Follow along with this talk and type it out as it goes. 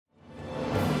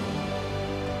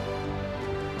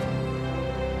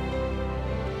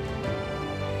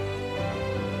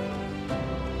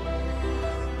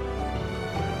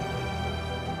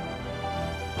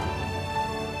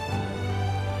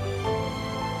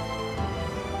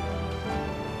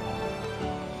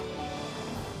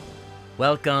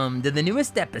Welcome to the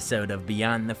newest episode of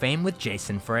Beyond the Fame with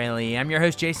Jason Fraley. I'm your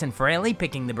host, Jason Fraley,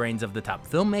 picking the brains of the top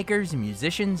filmmakers,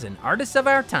 musicians, and artists of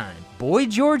our time. Boy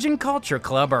George and Culture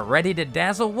Club are ready to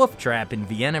dazzle Wolf Trap in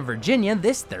Vienna, Virginia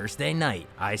this Thursday night.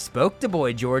 I spoke to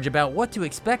Boy George about what to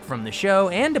expect from the show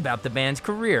and about the band's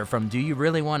career, from Do You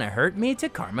Really Want to Hurt Me to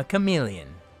Karma Chameleon.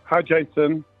 Hi,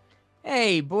 Jason.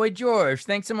 Hey, Boy George.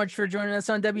 Thanks so much for joining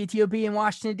us on WTOP in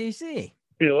Washington, D.C.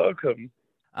 You're welcome.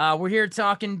 We're here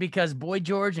talking because Boy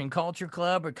George and Culture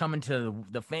Club are coming to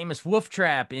the famous Wolf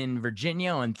Trap in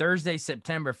Virginia on Thursday,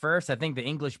 September 1st. I think the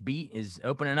English Beat is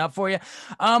opening up for you.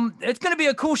 It's going to be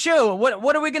a cool show.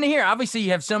 What are we going to hear? Obviously,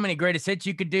 you have so many greatest hits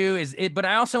you could do. But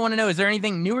I also want to know, is there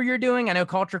anything newer you're doing? I know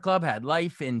Culture Club had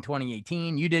Life in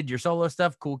 2018. You did your solo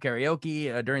stuff, Cool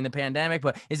Karaoke during the pandemic.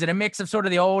 But is it a mix of sort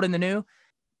of the old and the new?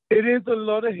 It is a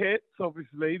lot of hits,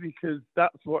 obviously, because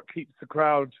that's what keeps the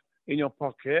crowd in your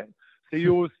pocket. So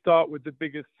you always start with the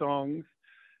biggest songs.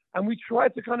 And we try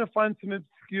to kind of find some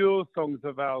obscure songs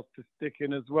of ours to stick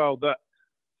in as well that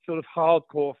sort of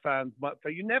hardcore fans might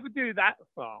say, you never do that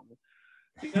song.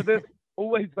 You know, there's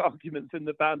always arguments in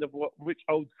the band of which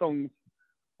old songs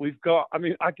we've got. I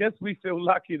mean, I guess we feel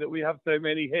lucky that we have so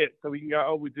many hits, so we can go,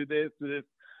 oh, we do this, do this.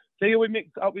 So yeah, we mix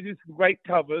up, we do some great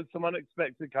covers, some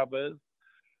unexpected covers.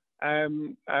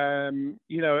 You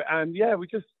know, and yeah, we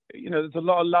just, you know, there's a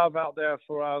lot of love out there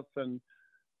for us, and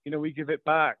you know, we give it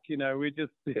back. You know,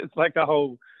 it's like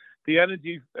the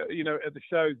energy, you know, at the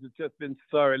shows has just been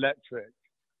so electric.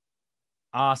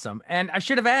 Awesome. And I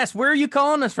should have asked, where are you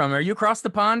calling us from? Are you across the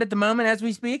pond at the moment as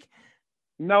we speak?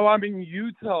 No, I'm in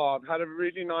Utah. I've had a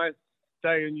really nice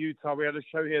day in Utah. We had a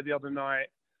show here the other night,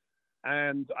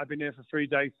 and I've been here for 3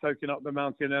 days soaking up the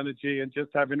mountain energy and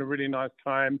just having a really nice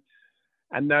time.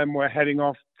 And then we're heading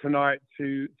off tonight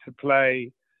to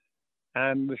play,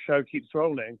 and the show keeps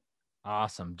rolling.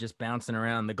 Awesome. Just bouncing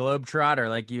around the globetrotter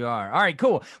like you are. All right,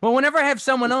 cool. Well, whenever I have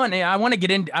someone on, I want to get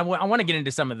into I want to get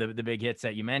into some of the big hits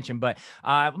that you mentioned, but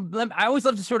I always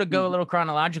love to sort of go a little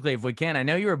chronologically if we can. I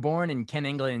know you were born in Ken,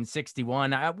 England in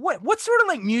 1961. What sort of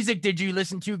like music did you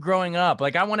listen to growing up?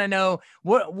 Like, I want to know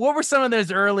what were some of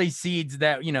those early seeds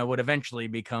that, you know, would eventually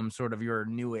become sort of your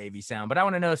new wavy sound, but I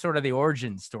want to know sort of the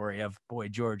origin story of Boy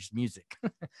George's music.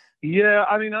 Yeah,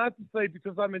 I mean, I have to say,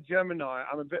 because I'm a Gemini,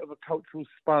 I'm a bit of a cultural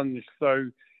sponge. So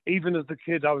even as a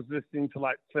kid, I was listening to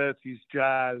like 30s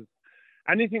jazz,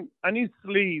 any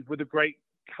sleeve with a great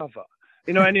cover.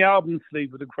 You know, any album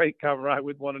sleeve with a great cover, I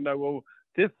would want to know, well,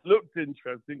 this looks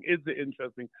interesting. Is it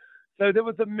interesting? So there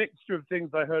was a mixture of things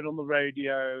I heard on the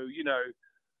radio, you know,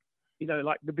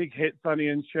 like the big hits, Sonny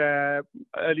and Cher,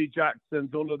 early Jacksons,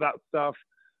 all of that stuff.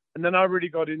 And then I really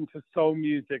got into soul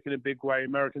music in a big way,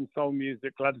 American soul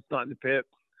music, Gladys Knight and the Pips,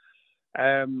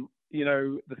 you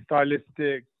know, the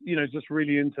stylistics, you know, just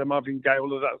really into Marvin Gaye,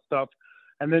 all of that stuff.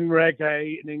 And then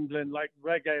reggae in England, like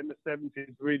reggae in the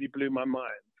 70s really blew my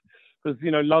mind. Because,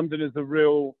 you know, London is a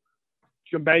real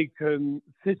Jamaican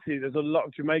city. There's a lot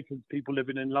of Jamaican people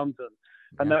living in London.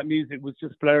 And that music was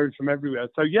just blaring from everywhere.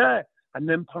 So, yeah. And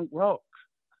then punk rock.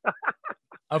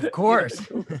 Of course.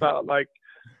 You know, talk about, like,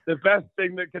 the best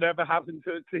thing that could ever happen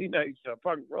to a teenager,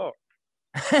 punk rock.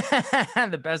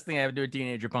 The best thing I ever do a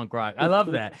teenager, punk rock. I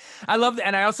love that. I love that.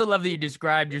 And I also love that you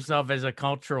described yourself as a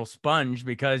cultural sponge,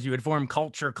 because you had formed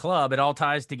Culture Club. It all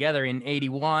ties together in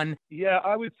 1981. Yeah,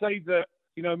 I would say that,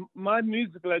 you know, my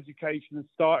musical education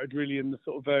started really in the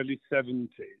sort of early 70s.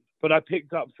 But I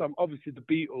picked up some, obviously the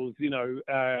Beatles, you know,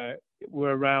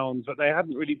 were around, but they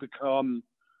hadn't really become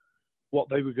what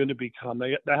they were going to become.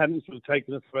 They hadn't sort of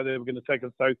taken us where they were going to take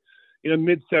us. So, you know,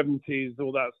 mid-70s,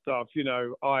 all that stuff, you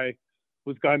know, I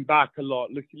was going back a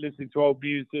lot, listening to old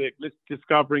music,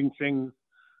 discovering things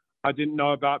I didn't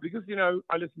know about. Because, you know,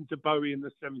 I listened to Bowie in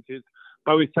the 70s.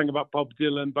 Bowie sang about Bob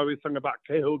Dylan. Bowie sang about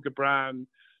Cahill Gibran,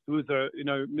 who was a, you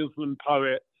know, Muslim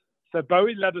poet. So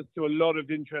Bowie led us to a lot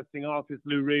of interesting artists,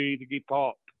 Lou Reed, Iggy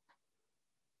Pop,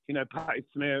 you know, Patti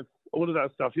Smith, all of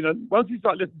that stuff. You know, once you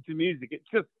start listening to music, it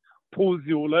just pulls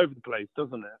you all over the place,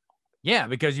 doesn't it? Yeah,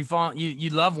 because you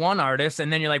love one artist,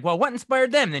 and then you're like, well, what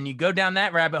inspired them? Then you go down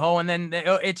that rabbit hole, and then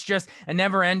it's just a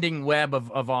never-ending web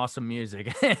of awesome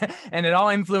music, and it all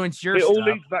influenced your stuff. It all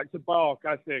leads back to Bach,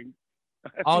 I think.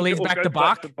 All leads back to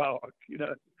Bach? You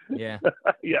know? Yeah.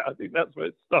 Yeah, I think that's where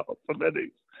it starts. And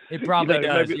then it probably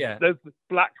does, yeah. There's this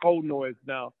black hole noise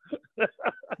now.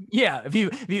 Yeah, if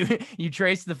you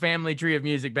trace the family tree of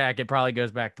music back, it probably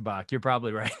goes back to Bach. You're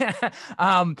probably right.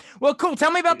 Well, cool.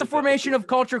 Tell me about the formation of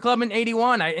Culture Club in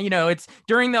 1981. You know, it's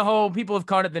during the whole, people have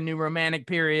called it the New Romantic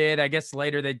period. I guess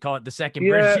later they'd call it the Second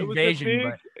British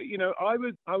Invasion. you know, I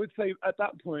would say at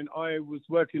that point I was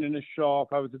working in a shop.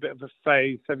 I was a bit of a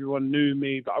face. Everyone knew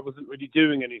me, but I wasn't really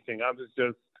doing anything. I was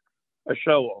just a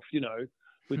show off, you know,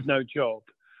 with no job.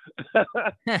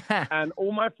 And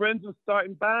all my friends were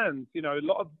starting bands. You know, a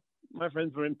lot of my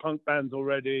friends were in punk bands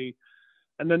already.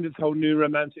 And then this whole new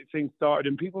romantic thing started,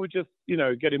 and people were just, you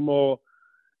know, getting more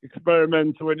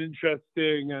experimental and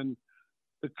interesting, and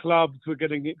the clubs were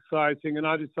getting exciting. And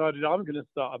I decided I'm going to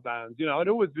start a band. You know, I'd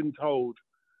always been told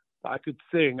that I could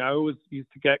sing. I always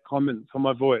used to get comments on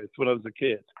my voice when I was a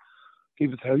kid.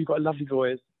 People say, "Oh, you've got a lovely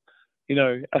voice," you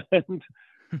know, and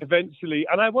eventually,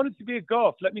 and I wanted to be a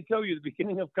goth. Let me tell you, the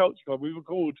beginning of Culture Club, we were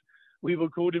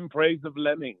called In Praise of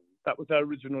Lemmings. That was our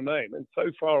original name, and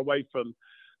so far away from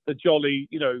the jolly,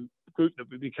 you know, group that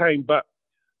we became. But,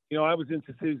 you know, I was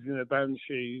into Siouxsie and the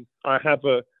Banshees. I have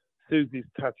a Susie's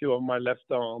tattoo on my left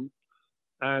arm,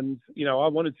 and, you know, I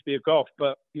wanted to be a goth.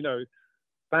 But, you know,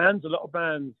 a lot of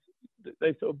bands,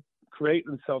 they sort of create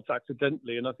themselves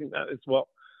accidentally, and I think that is what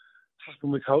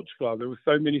happened with Culture Club. There were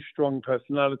so many strong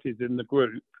personalities in the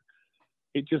group.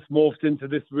 It just morphed into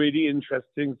this really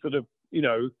interesting sort of, you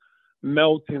know,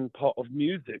 melting pot of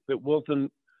music that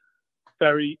wasn't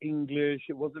very English,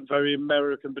 it wasn't very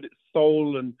American, but it's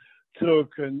soul and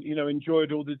took and, you know,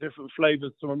 enjoyed all the different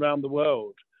flavors from around the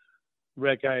world.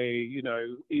 Reggae, you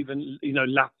know, even, you know,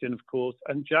 Latin, of course,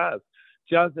 and jazz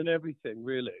and everything,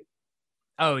 really.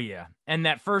 Oh yeah, and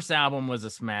that first album was a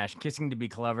smash. Kissing to Be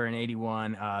Clever in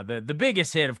 '81. The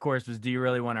biggest hit, of course, was Do You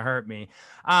Really Want to Hurt Me?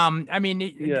 I mean,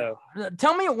 Yeah.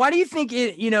 Tell me, why do you think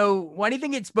it? You know, why do you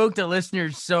think it spoke to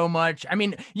listeners so much? I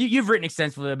mean, you've written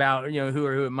extensively about, you know, who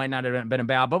it might not have been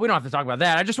about, but we don't have to talk about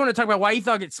that. I just want to talk about why you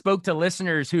thought it spoke to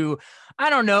listeners who,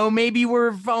 I don't know, maybe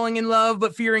were falling in love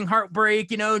but fearing heartbreak.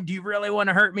 You know, do you really want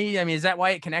to hurt me? I mean, is that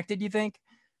why it connected, you think?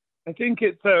 I think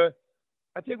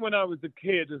I think when I was a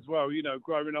kid as well, you know,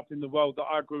 growing up in the world that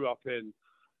I grew up in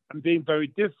and being very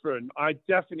different, I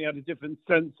definitely had a different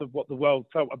sense of what the world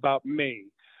felt about me.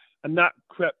 And that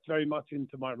crept very much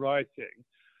into my writing.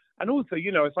 And also,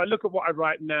 you know, if I look at what I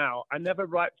write now, I never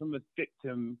write from a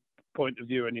victim point of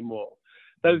view anymore.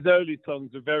 Those early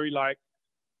songs are very like,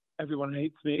 everyone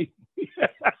hates me.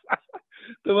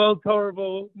 The world's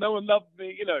horrible. No one loves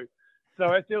me, you know. So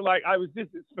I feel like I was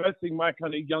just expressing my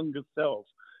kind of younger self,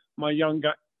 my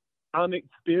younger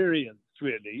unexperienced,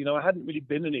 really. You know, I hadn't really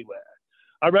been anywhere.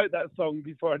 I wrote that song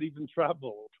before I'd even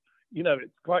traveled. You know,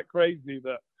 it's quite crazy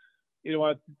that, you know,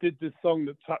 I did this song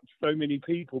that touched so many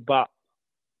people, but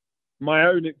my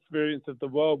own experience of the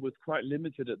world was quite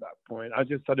limited at that point. I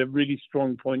just had a really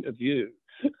strong point of view.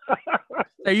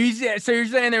 So you're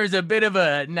saying there was a bit of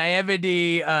a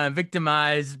naivety,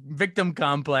 victim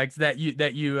complex that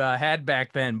you had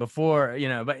back then before, you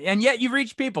know, and yet you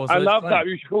reached people. So I love that.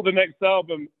 We should call the next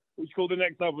album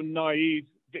Naive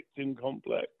Victim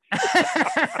Complex.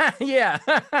 Yeah.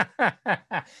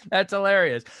 That's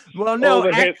hilarious. Well, no, all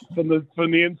the hits from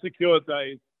the Insecure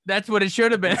days. That's what it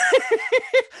should have been.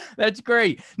 That's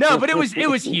great. No, but it was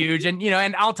huge. And, you know,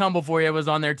 and I'll Tumble For You was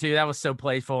on there too. That was so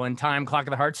playful. And Time, Clock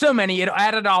of the Heart. So many. It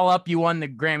added all up. You won the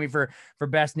Grammy for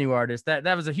Best New Artist. That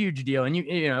was a huge deal. And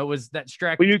you know, it was that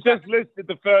Strack. Well, you just listed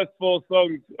the first 4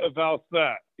 songs of our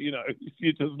set. You know,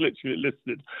 you just literally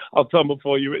listed I'll Tumble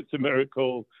For You, It's a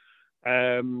Miracle,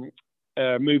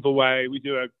 Move Away. We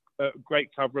do a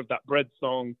great cover of that Bread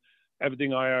song,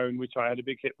 Everything I Own, which I had a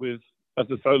big hit with as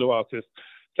a solo artist.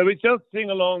 So it's just sing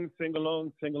along,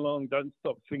 don't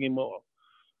stop singing more.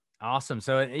 Awesome.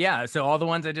 So yeah, so all the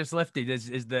ones I just lifted is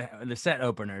the set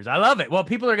openers. I love it. Well,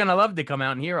 people are gonna love to come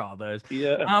out and hear all those.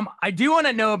 Yeah. I do want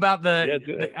to know about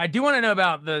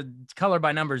the Color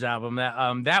by Numbers album.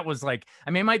 That was like, I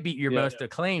mean, it might be your most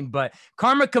acclaimed, but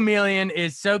Karma Chameleon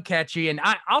is so catchy. And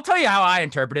I'll tell you how I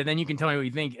interpret it, then you can tell me what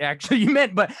you think actually you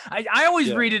meant. But I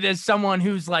always read it as someone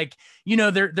who's like, you know,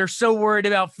 they're so worried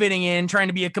about fitting in, trying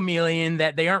to be a chameleon,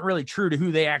 that they aren't really true to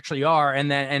who they actually are.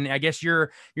 And I guess your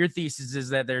thesis is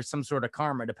that there's some sort of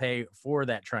karma to pay for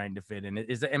that trying to fit in.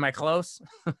 Am I close?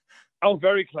 Oh,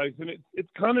 very close. And it's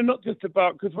kind of not just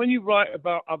about, because when you write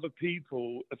about other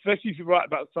people, especially if you write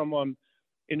about someone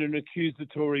in an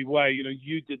accusatory way, you know,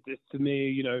 you did this to me,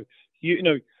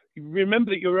 you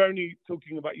remember that you're only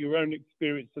talking about your own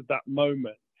experience at that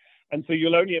moment. And so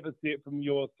you'll only ever see it from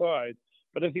your side.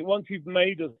 But I think once you've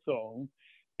made a song,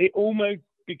 it almost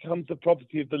becomes the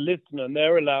property of the listener, and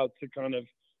they're allowed to kind of,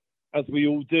 as we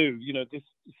all do, you know, this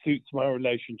suits my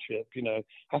relationship, you know,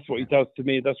 that's what he does to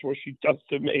me, that's what she does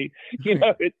to me. You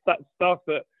know, it's that stuff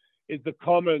that is the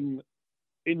common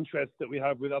interest that we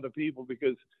have with other people,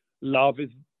 because love is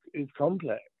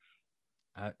complex.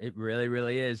 It really,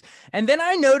 really is. And then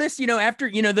I noticed, after,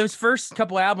 those first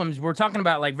couple albums, we're talking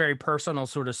about like very personal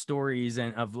sort of stories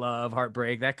and of love,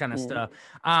 heartbreak, that kind of stuff.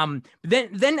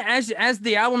 Then as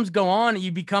the albums go on,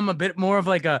 you become a bit more of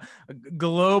like a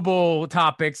global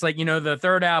topics. Like, the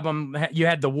third album, you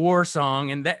had the war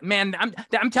song, and that, man,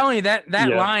 I'm telling you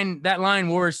that line,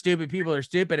 war is stupid, people are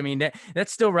stupid. I mean,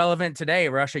 that's still relevant today.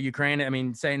 Russia, Ukraine. I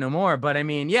mean, say no more. But I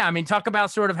mean, yeah, I mean, talk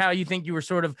about sort of how you think you were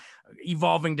sort of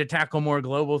evolving to tackle more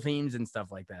global themes and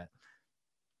stuff like that.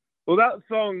 Well, that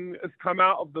song has come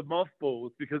out of the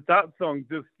mothballs because that song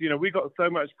just, we got so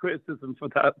much criticism for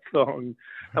that song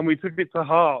and we took it to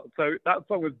heart. So that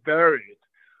song was buried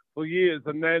for years.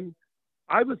 And then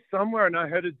I was somewhere and I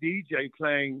heard a DJ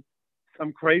playing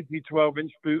some crazy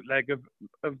 12-inch bootleg of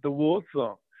the war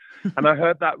song. And I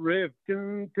heard that riff,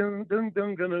 dun, dun, dun,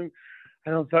 dun, dun, dun,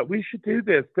 and I was like, we should do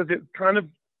this because it's kind of,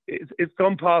 it's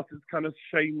gone past its kind of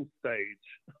shame stage.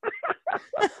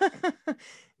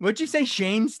 What'd you say,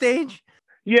 shame stage?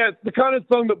 Yeah, it's the kind of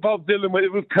song that Bob Dylan,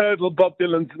 it would curdle Bob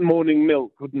Dylan's morning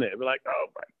milk, wouldn't it? We're like, oh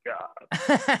my God,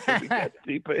 can we get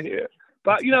deeper here?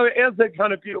 But, it has that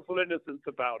kind of beautiful innocence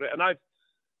about it. And I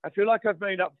feel like I've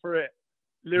made up for it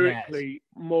lyrically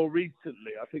more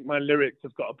recently. I think my lyrics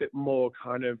have got a bit more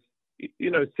kind of,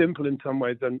 simple in some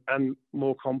ways and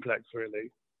more complex,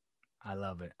 really. I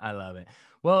love it. I love it.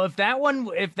 Well, if that one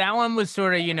was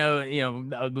sort of,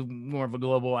 more of a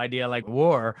global idea like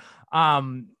war,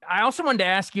 I also wanted to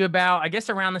ask you about, I guess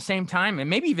around the same time, and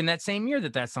maybe even that same year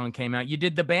that song came out, you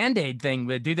did the Band-Aid thing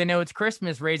with Do They Know It's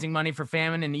Christmas, raising money for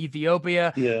famine in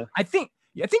Ethiopia. Yeah. I think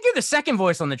you're the second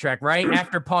voice on the track, right?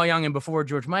 After Paul Young and before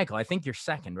George Michael. I think you're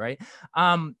second, right?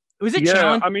 Was it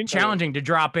challenging to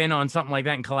drop in on something like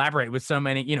that and collaborate with so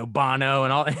many, Bono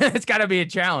and all? It's got to be a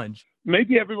challenge.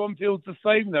 Maybe everyone feels the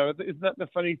same, though. Isn't that the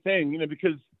funny thing?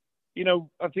 Because,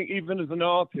 I think even as an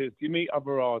artist, you meet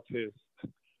other artists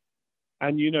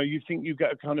and, you think you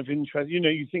get a kind of interest.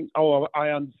 You think, oh, I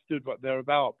understood what they're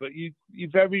about. But you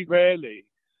very rarely,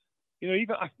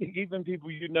 I think even people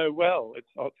well, it's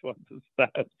hard to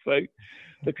understand. So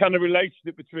the kind of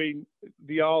relationship between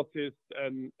the artist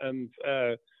and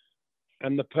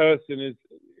the person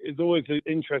is always an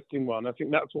interesting one. I think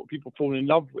that's what people fall in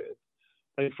love with.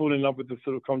 They fall in love with the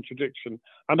sort of contradiction.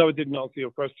 I know I didn't answer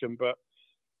your question, but,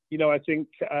 I think,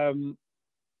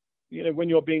 when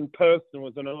you're being personal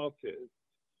as an artist,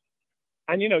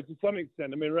 and, to some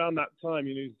extent, I mean, around that time,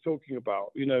 he's talking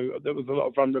about, there was a lot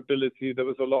of vulnerability, there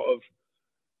was a lot of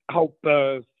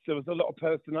outbursts, there was a lot of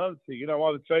personality. I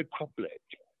was very public.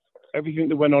 Everything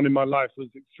that went on in my life was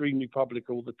extremely public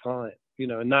all the time,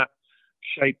 and that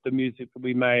shaped the music that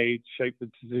we made, shaped the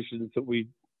decisions that we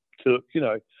took,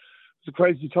 It's a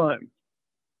crazy time.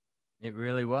 It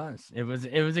really was. It was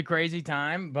a crazy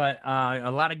time, but a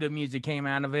lot of good music came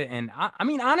out of it. And I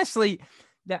mean, honestly,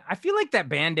 I feel like that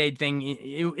Band-Aid thing,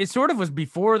 it sort of was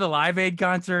before the Live Aid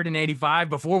concert in '85,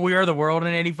 before We Are the World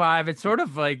in '85. It's sort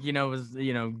of like, was,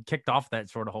 kicked off that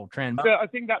sort of whole trend. Yeah, I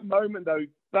think that moment,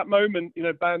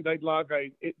 Band-Aid, Live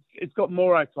Aid, it's got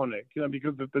more iconic,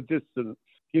 because of the distance.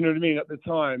 You know what I mean? At the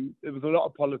time, there was a lot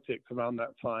of politics around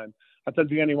that time. I don't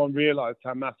think anyone realized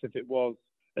how massive it was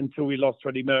until we lost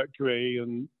Freddie Mercury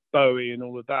and Bowie and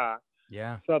all of that.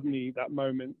 Yeah. Suddenly that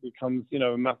moment becomes,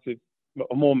 a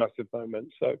more massive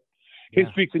moment. So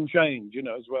history can change,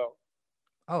 as well.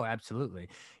 Oh, absolutely.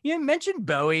 You mentioned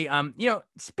Bowie.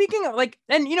 Speaking of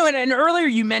and earlier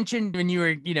you mentioned when you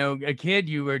were, a kid,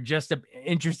 you were just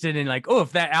interested in like, oh,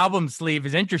 if that album sleeve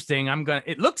is interesting,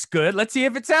 it looks good. Let's see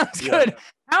if it sounds good.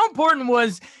 How important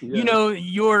was,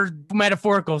 your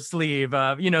metaphorical sleeve,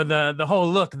 the whole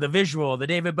look, the visual, the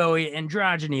David Bowie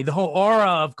androgyny, the whole aura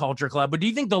of Culture Club. But do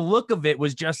you think the look of it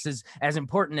was just as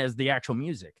important as the actual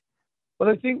music? Well,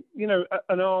 I think,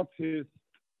 an artist,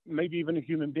 maybe even a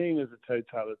human being as a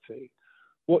totality,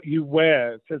 what you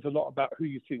wear says a lot about who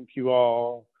you think you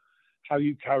are, how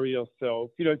you carry yourself.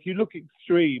 If you look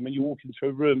extreme and you walk into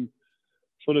a room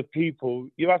full of people,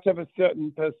 you have to have a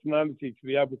certain personality to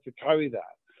be able to carry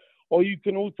that. Or you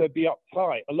can also be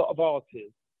uptight. A lot of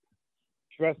artists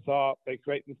dress up, they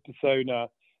create this persona,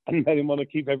 and then want to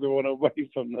keep everyone away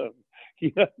from them.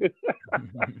 In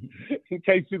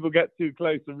case people get too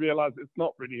close and realize it's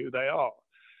not really who they are.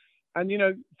 And,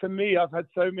 for me, I've had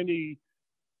so many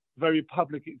very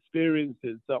public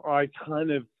experiences that I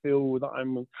kind of feel that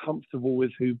I'm comfortable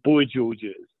with who Boy George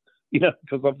is,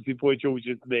 because obviously Boy George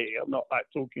is me. I'm not like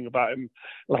talking about him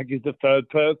like he's the third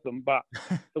person, but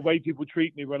the way people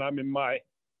treat me when I'm in my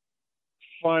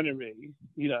finery,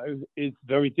 is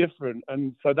very different.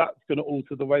 And so that's going to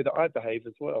alter the way that I behave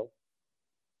as well.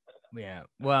 Yeah.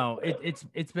 Well,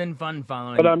 it's been fun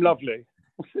following. But I'm lovely.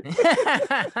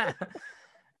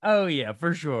 Oh yeah,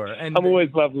 for sure. And I'm always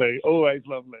lovely, always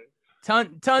lovely.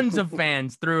 Tons of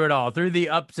fans through it all, through the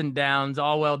ups and downs,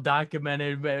 all well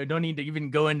documented. Don't need to even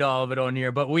go into all of it on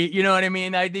here, but you know what I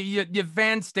mean? Your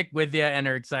fans stick with you and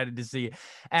are excited to see you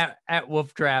at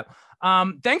Wolf Trap.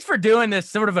 Thanks for doing this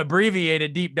sort of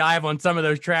abbreviated deep dive on some of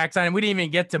those tracks. I mean, we didn't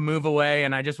even get to Move Away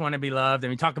and I Just Want to Be Loved. I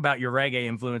mean, talk about your reggae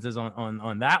influences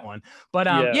on that one. But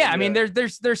I mean,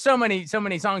 there's so many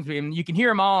songs. You can hear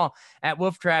them all at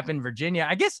Wolf Trap in Virginia.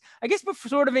 I guess before,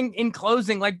 sort of in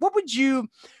closing, like what would you,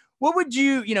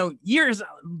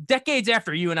 decades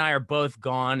after you and I are both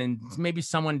gone and maybe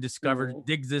someone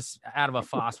digs this out of a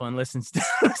fossil and listens to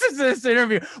this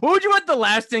interview, what would you want the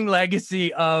lasting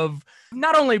legacy of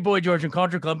not only Boy George and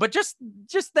Culture Club, but just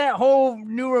that whole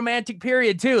new romantic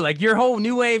period too, like your whole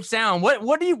new wave sound? What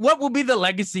will be the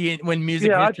legacy when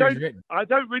music history is written? I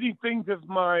don't really think of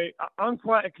I'm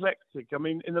quite eclectic. I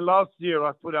mean, in the last year,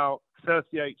 I put out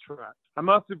 38 tracks. I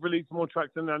must have released more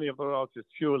tracks than any other artist,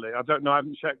 surely. I don't know, I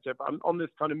haven't checked it, but I'm on this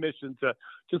kind of mission to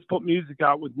just put music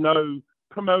out with no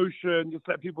promotion, just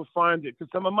let people find it.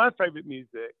 Because some of my favorite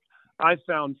music I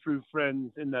found through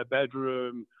friends in their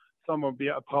bedroom. Someone would be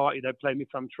at a party, they'd play me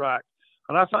some track.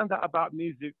 And I find that about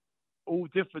music all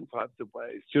different types of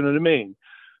ways. Do you know what I mean?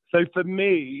 So for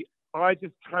me, I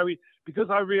just because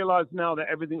I realize now that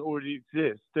everything already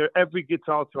exists. Every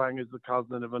guitar twang is the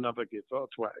cousin of another guitar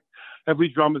twang. Every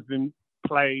drum has been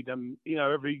played and,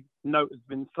 every note has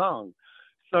been sung.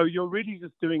 So you're really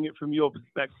just doing it from your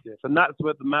perspective. And that's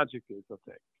where the magic is, I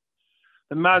think.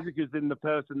 The magic is in the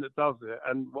person that does it.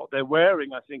 And what they're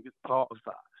wearing, I think, is part of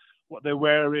that. What they're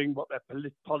wearing, what their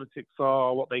politics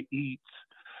are, what they eat.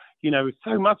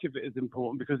 So much of it is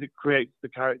important because it creates the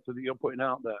character that you're putting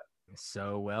out there.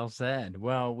 So well said.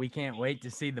 Well, we can't wait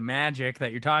to see the magic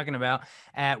that you're talking about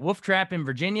at Wolf Trap in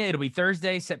Virginia. It'll be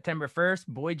Thursday, September 1st,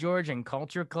 Boy George and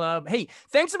Culture Club. Hey,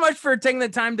 thanks so much for taking the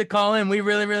time to call in. We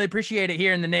really, really appreciate it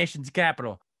here in the nation's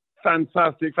capital.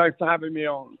 Fantastic. Thanks for having me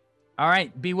on. All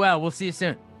right. Be well. We'll see you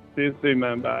soon. See you soon,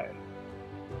 man. Bye.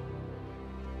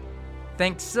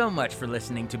 Thanks so much for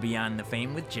listening to Beyond the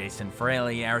Fame with Jason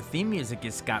Fraley. Our theme music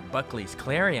is Scott Buckley's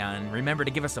Clarion. Remember to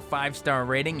give us a 5-star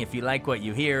rating if you like what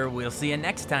you hear. We'll see you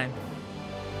next time.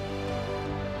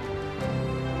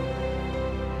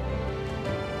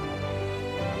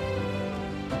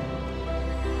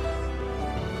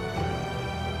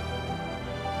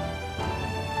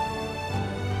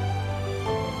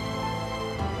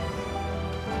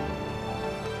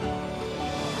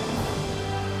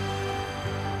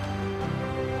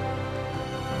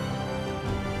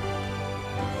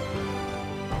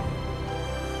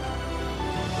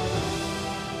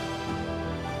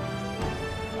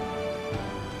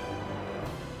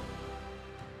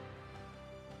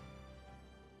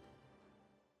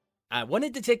 I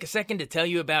wanted to take a second to tell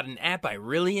you about an app I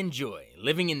really enjoy.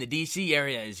 Living in the DC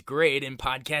area is great, and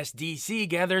Podcast DC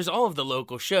gathers all of the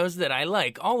local shows that I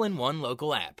like all in one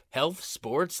local app. Health,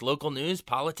 sports, local news,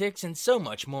 politics, and so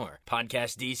much more.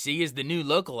 Podcast DC is the new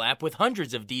local app with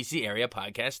hundreds of DC area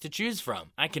podcasts to choose from.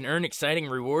 I can earn exciting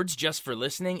rewards just for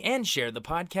listening and share the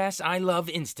podcasts I love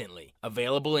instantly.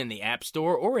 Available in the App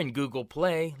Store or in Google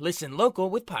Play, listen local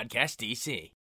with Podcast DC.